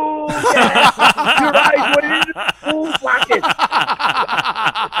so cool! Dad. Your eyes went into the pool pocket."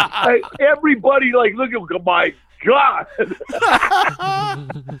 Everybody look at my God.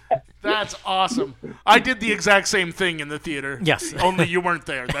 That's awesome. I did the exact same thing in the theater. Yes. Only you weren't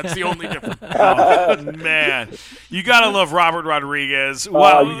there. That's the only difference. Oh, man. You got to love Robert Rodriguez.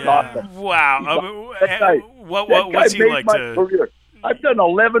 Wow. Wow. That What's guy he made like my to... career. I've done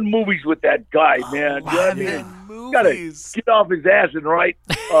 11 movies with that guy, man. You know what I mean? Gotta get off his ass and write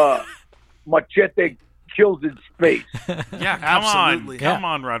Machete Kills in Space. Yeah, Absolutely. Come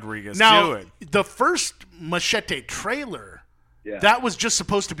on, Rodriguez. Now, do it. the first Machete trailer, that was just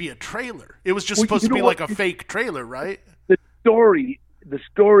supposed to be a trailer. It was just supposed to be like a fake trailer, right? The story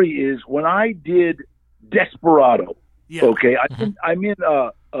is when I did Desperado. Yeah. Okay, I'm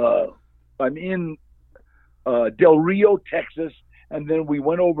in Del Rio, Texas, and then we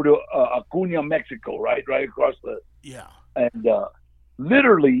went over to Acuña, Mexico, right across the. Yeah. And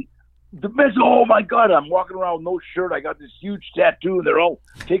literally, the best. Oh my God! I'm walking around with no shirt. I got this huge tattoo, and they're all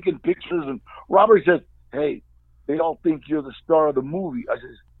taking pictures. And Robert says, "Hey, they all think you're the star of the movie." I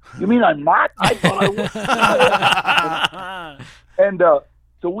says, "You mean I'm not? I thought I was." And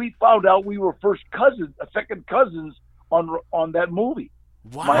so we found out we were second cousins on that movie.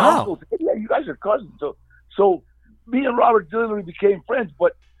 Wow. My uncle said, "Yeah, you guys are cousins." So me and Robert literally became friends.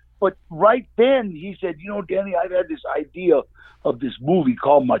 But right then he said, "Danny, I've had this idea of this movie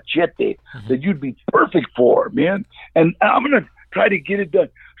called Machete that you'd be perfect for, man. And I'm going to try to get it done."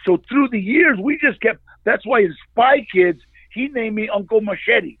 So through the years, we just kept, that's why in Spy Kids, he named me Uncle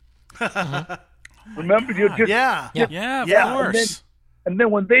Machete. Remember? Of course. And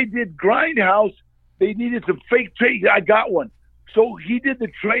then when they did Grindhouse, they needed some fake trailer. I got one. So he did the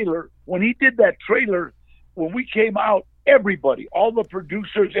trailer. When he did that trailer, when we came out, everybody, all the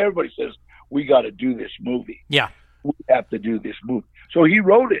producers, everybody says, "We got to do this movie. Yeah. We have to do this movie." So he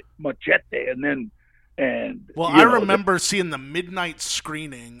wrote it, Machete, I remember seeing the midnight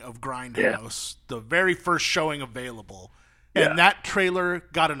screening of Grindhouse, the very first showing available, and that trailer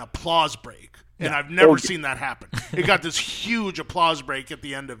got an applause break, and I've never seen that happen. It got this huge applause break at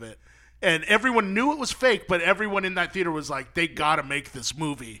the end of it, and everyone knew it was fake, but everyone in that theater was like, "They got to make this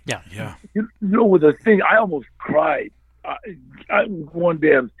movie." Yeah. With the thing, I almost cried. One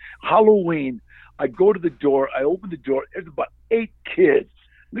day, Halloween, I go to the door, I open the door, there's about 8 kids,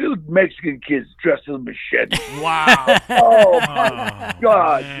 little Mexican kids dressed as Machete. Wow. Oh my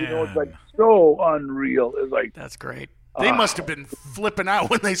God. Man. It's like so unreal. It's like, that's great. They must have been flipping out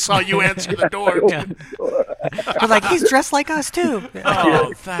when they saw you answer the door. They're like, "He's dressed like us too."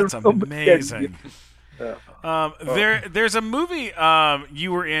 Oh, that's amazing. There's a movie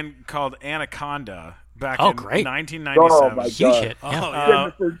you were in called Anaconda back in 1997. Oh my Huge God. hit.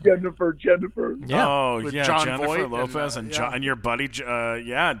 Jennifer. Yeah. Oh, With yeah, John Jennifer Voight Lopez and your buddy, John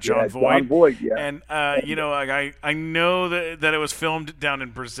Voight. John Voight, yeah. And I know that it was filmed down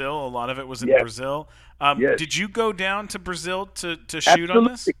in Brazil. A lot of it was in Brazil. Did you go down to Brazil to shoot on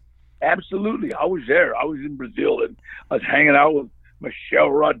this? Absolutely. I was there. I was in Brazil, and I was hanging out with Michelle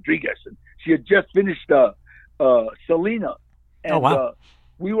Rodriguez, and she had just finished Selena. And, oh, wow.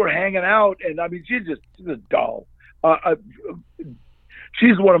 We were hanging out, and I mean, she's a doll.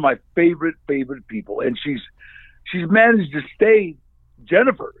 She's one of my favorite people, and she's managed to stay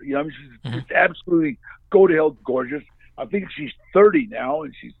Jennifer. She's just absolutely go to hell gorgeous. I think she's 30 now,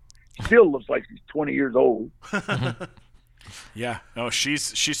 and she still looks like she's 20 years old. Yeah, no,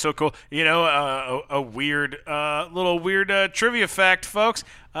 she's so cool. A little weird trivia fact, folks.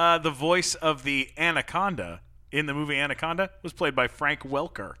 The voice of the Anaconda in the movie Anaconda was played by Frank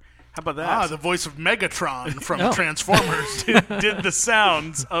Welker. How about that? The voice of Megatron from Transformers. did the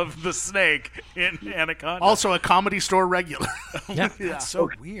sounds of the snake in Anaconda. Also a Comedy Store regular. That's so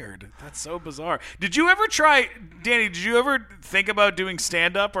weird. That's so bizarre. Did you ever try, Danny, did you ever think about doing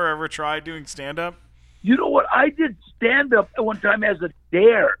stand-up or ever try doing stand-up? You know what? I did stand-up at one time as a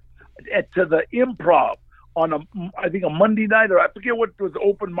dare to the Improv on I think a Monday night, or I forget what was,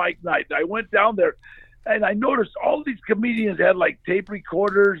 open mic night. I went down there, and I noticed all these comedians had like tape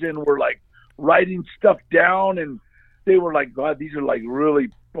recorders and were like writing stuff down, and they were like, God, these are like really,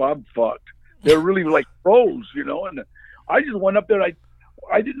 I'm fucked. They're really like pros, you know. And I just went up there. I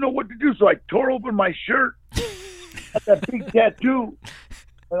didn't know what to do, so I tore open my shirt, had that big tattoo,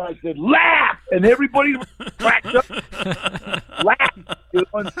 and I said, laugh! And everybody cracked up, laughed. You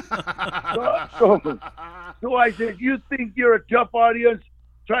know? So I said, you think you're a tough audience?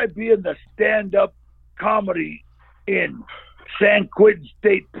 Try being the stand-up comedy in San Quentin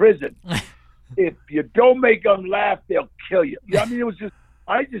State Prison. If you don't make them laugh, they'll kill you. I mean, it was just,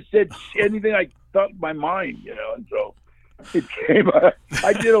 I just said anything I thought in my mind, you know, and so it came.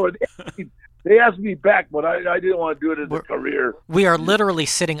 I did it. They asked me back, but I didn't want to do it as a career. We are literally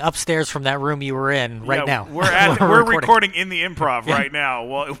sitting upstairs from that room you were in right now. We're recording in the Improv right now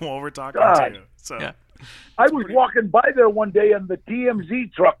while we're talking to you. So. Yeah. I was walking by there one day, and the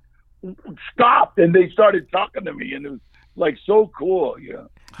TMZ truck stopped, and they started talking to me, and it was like so cool. Yeah.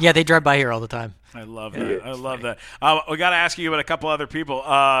 Yeah, they drive by here all the time. I love that. I love that. We got to ask you about a couple other people.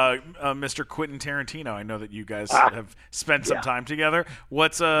 Mr. Quentin Tarantino. I know that you guys have spent some time together.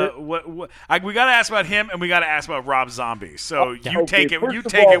 What's we got to ask about him, and we got to ask about Rob Zombie. So take it. You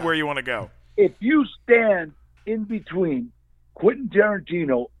take it where you want to go. If you stand in between Quentin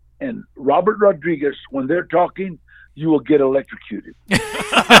Tarantino and Robert Rodriguez when they're talking, you will get electrocuted. You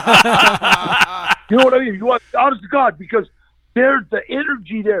know what I mean? You want, honest to God, because there's the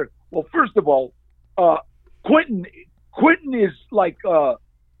energy there. Well, first of all, Quentin is like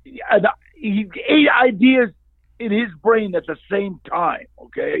he 8 ideas in his brain at the same time.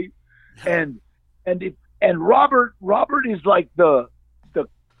 Okay, and Robert is like the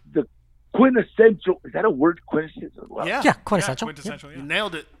quintessential. Is that a word? Quintessential. Well, yeah, quintessential. Quintessential. Yeah. You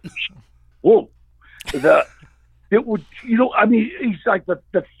nailed it. Whoa, it would, you know. I mean, he's like the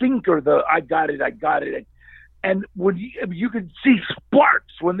thinker. I got it. And when you can see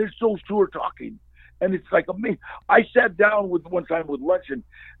sparks when those two are talking, and it's like amazing. I sat down one time with lunch, and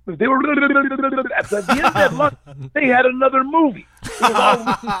they were at the end of that lunch, they had another movie.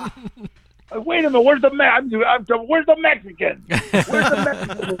 Wait a minute, where's the where's the Mexican? Where's the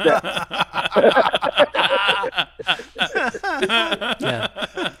Mexican?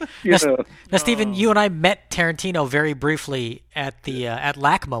 Now, Stephen, you and I met Tarantino very briefly at the at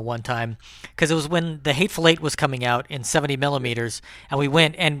LACMA one time, because it was when The Hateful Eight was coming out in 70 millimeters, and we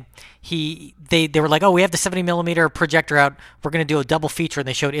went, and they were like, oh, we have the 70 millimeter projector out, we're going to do a double feature, and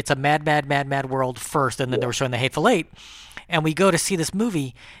they showed It's a Mad, Mad, Mad, Mad World first, and then they were showing The Hateful Eight. And we go to see this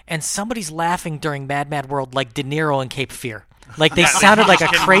movie, and somebody's laughing during Mad, Mad World like De Niro in Cape Fear. Like they sounded like a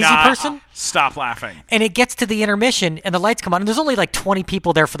crazy person. Stop laughing. And it gets to the intermission, and the lights come on, and there's only like 20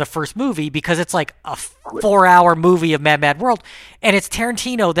 people there for the first movie because it's like a 4-hour movie of Mad, Mad World. And it's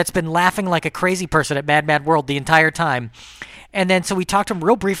Tarantino that's been laughing like a crazy person at Mad, Mad World the entire time. And then so we talked to him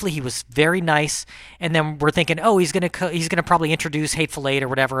real briefly. He was very nice. And then we're thinking, oh, he's gonna probably introduce Hateful Eight or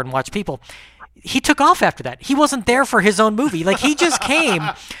whatever and watch people. He took off after that. He wasn't there for his own movie. Like, he just came.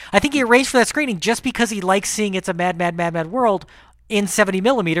 I think he arranged for that screening just because he likes seeing It's a Mad, Mad, Mad, Mad World in 70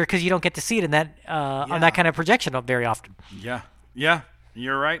 millimeter, because you don't get to see it in that on that kind of projection very often. Yeah.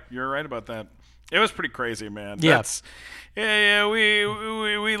 You're right. You're right about that. It was pretty crazy, man. Yeah.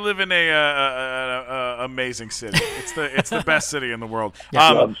 We live in a amazing city. It's the best city in the world.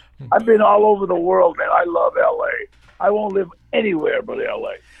 Yeah. I've been all over the world, man. I love L.A. I won't live anywhere but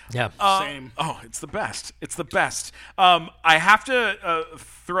L.A. Yeah, same. It's the best. It's the best. I have to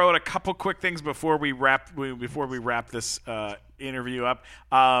throw out a couple quick things before we wrap this interview up.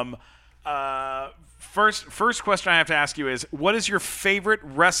 First question I have to ask you is, what is your favorite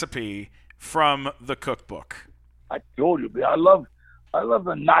recipe from the cookbook? I told you, man. I love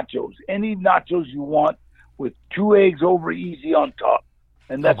the nachos. Any nachos you want with 2 eggs over easy on top,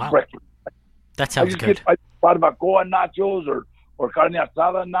 and that's breakfast. That sounds good. I barbacoa nachos or carne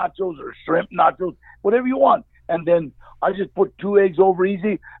asada nachos or shrimp nachos, whatever you want. And then I just put 2 eggs over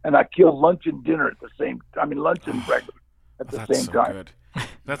easy, and I kill lunch and dinner at the same time. I mean, lunch and breakfast at the same time. Good.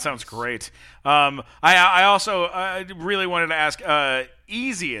 That sounds great. I also really wanted to ask,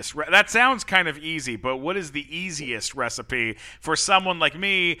 easiest. That sounds kind of easy, but what is the easiest recipe for someone like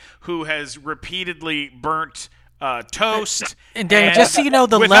me who has repeatedly burnt toast? And Daniel, just so you know,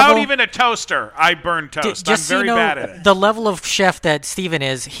 without even a toaster, I burn toast. I'm very bad at it. The level of chef that Steven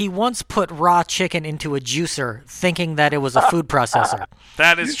is, he once put raw chicken into a juicer thinking that it was a food processor.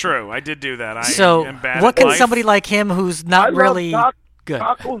 That is true. I did do that. I am bad what at can life. Somebody like him who's not really good?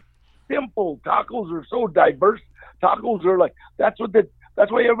 Tacos, simple. Tacos are so diverse. Tacos are like, that's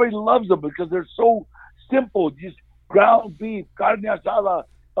why everybody loves them, because they're so simple. Just ground beef, carne asada,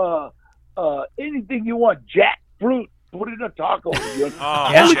 anything you want, jackfruit, put in a taco. You know? Oh,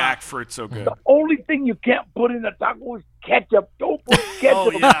 Yeah. jackfruit's so good. The only thing you can't put in a taco is ketchup. Don't put ketchup.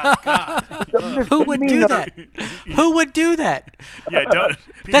 Oh yeah, God. Who would do that? Who would do that? Yeah, don't.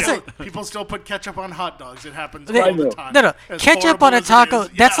 That's People still put ketchup on hot dogs. It happens They- all the time. No, As ketchup horrible on a as it taco. is,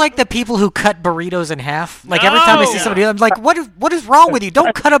 That's yeah. like the people who cut burritos in half. Like every time I see No. somebody, I'm like, what is wrong with you?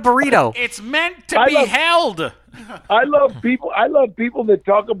 Don't cut a burrito. It's meant to I be love- held. I love people. I love people that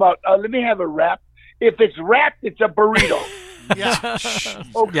talk about. Let me have a wrap. If it's wrapped, it's a burrito. Yeah.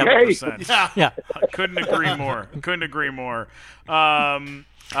 Okay. 100%. Yeah. Yeah. I couldn't agree more. Couldn't agree more.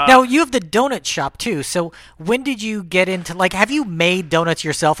 Now you have the donut shop too. So when did you get into have you made donuts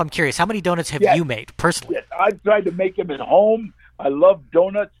yourself? I'm curious. How many donuts have Yes. you made personally? Yes, I've tried to make them at home. I love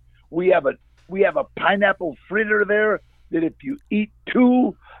donuts. We have a pineapple fritter there that if you eat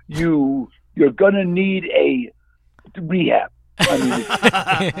two, you're gonna need a rehab. I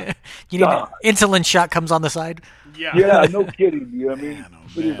mean, You need an insulin shot comes on the side. yeah, no kidding. You know what I mean? Man, oh,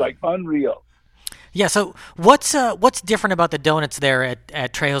 It is man. like unreal. Yeah. So what's different about the donuts there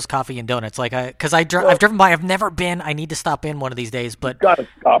at Trejo's Coffee and Donuts? Because I've driven by. I've never been. I need to stop in one of these days. But Got to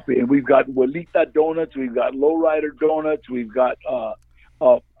stop in. We've got Walita donuts. We've got lowrider donuts. We've got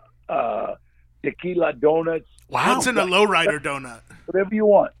tequila donuts. wow, What's in a lowrider donut? Whatever you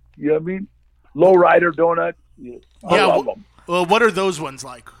want. You know what I mean? Lowrider donut. Yeah, I Yeah, love them. Well, what are those ones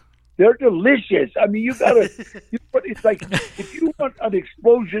like? They're delicious. I mean, you gotta. It's like if you want an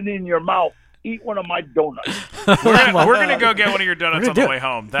explosion in your mouth, eat one of my donuts. We're gonna go get one of your donuts on the way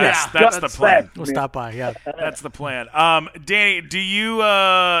home. That's the plan. we'll stop by. Yeah. That's the plan. Danny, do you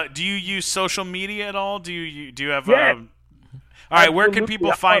use social media at all? Do you have? Yes. All right, where can Absolutely.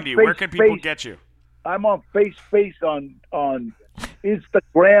 people I'm find on you? Where can people Facebook. get you? I'm on Face on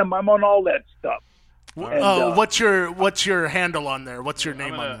Instagram. I'm on all that stuff. And, What's your handle on there? What's your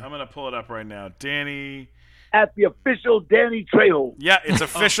name on there? I'm gonna pull it up right now. Danny. at the official Danny Trejo. Yeah, it's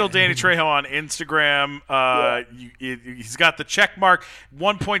official Danny Trejo on Instagram. He's got the check mark.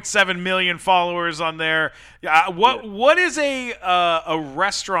 1.7 million followers on there. What is a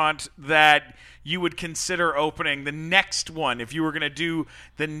restaurant that you would consider opening the next one if you were going to do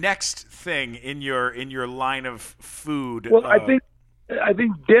the next thing in your line of food? Well, I think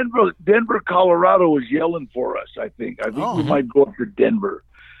Denver, Colorado is yelling for us. I think we might go up to Denver,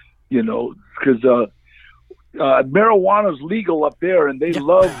 because marijuana's legal up there, and they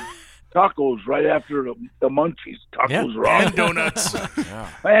love tacos right after the munchies. Tacos are And awesome. donuts.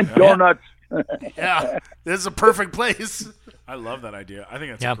 And donuts. Yeah, this is a perfect place. I love that idea. I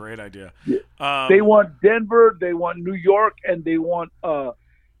think that's a great idea. They want Denver, they want New York, and they want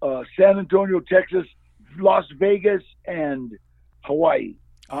San Antonio, Texas, Las Vegas, and Hawaii.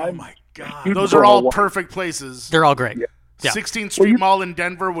 Oh my God! Those are all perfect places. They're all great. Yeah. 16th Street Mall in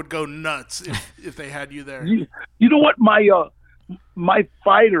Denver would go nuts if they had you there. You know what? My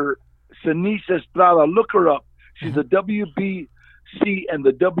fighter, Sinise Estrada, look her up. She's a WBC and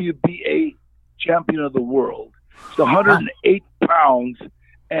the WBA champion of the world. She's 108 pounds,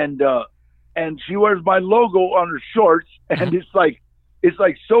 and she wears my logo on her shorts, and it's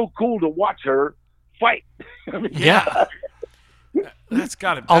like so cool to watch her fight. I mean, Yeah. That's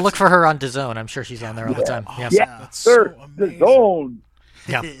got to. I'll look for her on DAZN. I'm sure she's on there all the time. Yeah. yeah, That's sir, so the amazing. zone.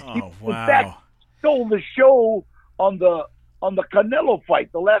 Yeah. Oh In fact, wow! stole the show on the Canelo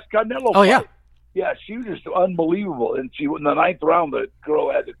fight, the last Canelo Oh, fight. yeah. Yeah, she was just unbelievable. And she in the 9th round, the girl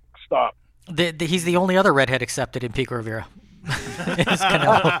had to stop. He's the only other redhead accepted in Pico Rivera. Is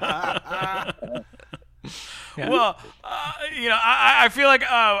Canelo. Yeah. Well, I feel like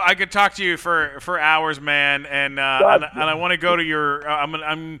I could talk to you for hours, man, and I want to go to your.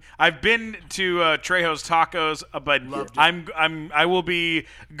 I've been to Trejo's Tacos, but I will be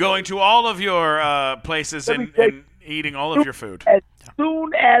going to all of your places and eating all of your food. As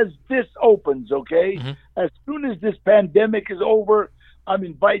soon as this opens, okay? Mm-hmm. As soon as this pandemic is over, I'm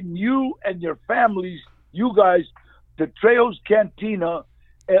inviting you and your families, you guys, to Trejo's Cantina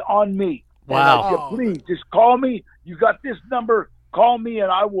on me. Wow. And please, just call me. You got this number. Call me,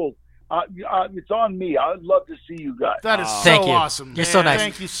 and I will. It's on me. I'd love to see you guys. That is Thank so you. awesome. You're so nice.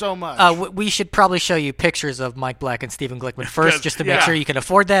 Thank you so much. We should probably show you pictures of Mike Black and Stephen Glickman first, just to make Yeah. sure you can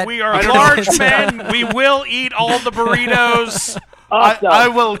afford that. We are large men. We will eat all the burritos. Awesome. I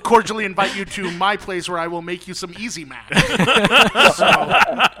will cordially invite you to my place where I will make you some Easy Mac. So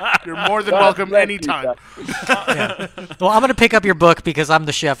you're more than welcome bless you, anytime. guys. Well, I'm going to pick up your book because I'm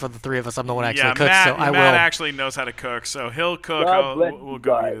the chef of the three of us. I'm the one who actually Yeah, cooks, Matt, so I Matt will. actually knows how to cook, so he'll cook. God bless We'll you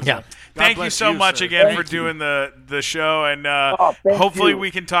go guys. eat his Yeah. stuff. Thank you bless so you, much sir. again Thank for doing the show, and thank hopefully you.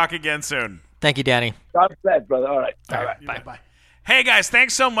 we can talk again soon. Thank you, Danny. God bless, brother. All right. All right. Bye. Hey, guys,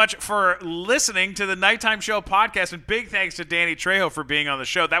 thanks so much for listening to the Nighttime Show podcast, and big thanks to Danny Trejo for being on the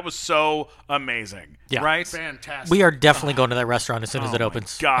show. That was so amazing, right? Fantastic. We are definitely going to that restaurant as soon as it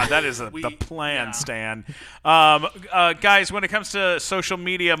opens. God, that is the plan, Stan. Guys, when it comes to social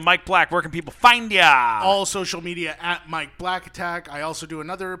media, Mike Black, where can people find ya? All social media at Mike Black Attack. I also do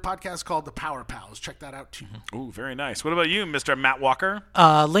another podcast called The Power Pals. Check that out, too. Ooh, very nice. What about you, Mr. Matt Walker?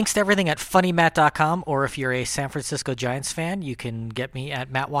 Links to everything at funnymatt.com, or if you're a San Francisco Giants fan, you can get me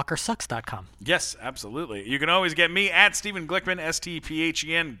at mattwalkersucks.com. Yes, absolutely. You can always get me at Stephen Glickman,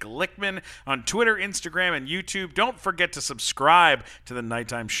 STPHEN Glickman, on Twitter, Instagram, and YouTube. Don't forget to subscribe to the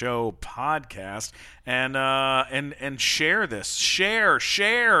Nighttime Show podcast and share this. Share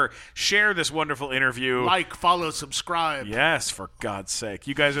this wonderful interview. Like, follow, subscribe. Yes, for God's sake.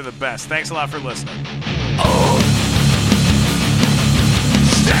 You guys are the best. Thanks a lot for listening. Oh!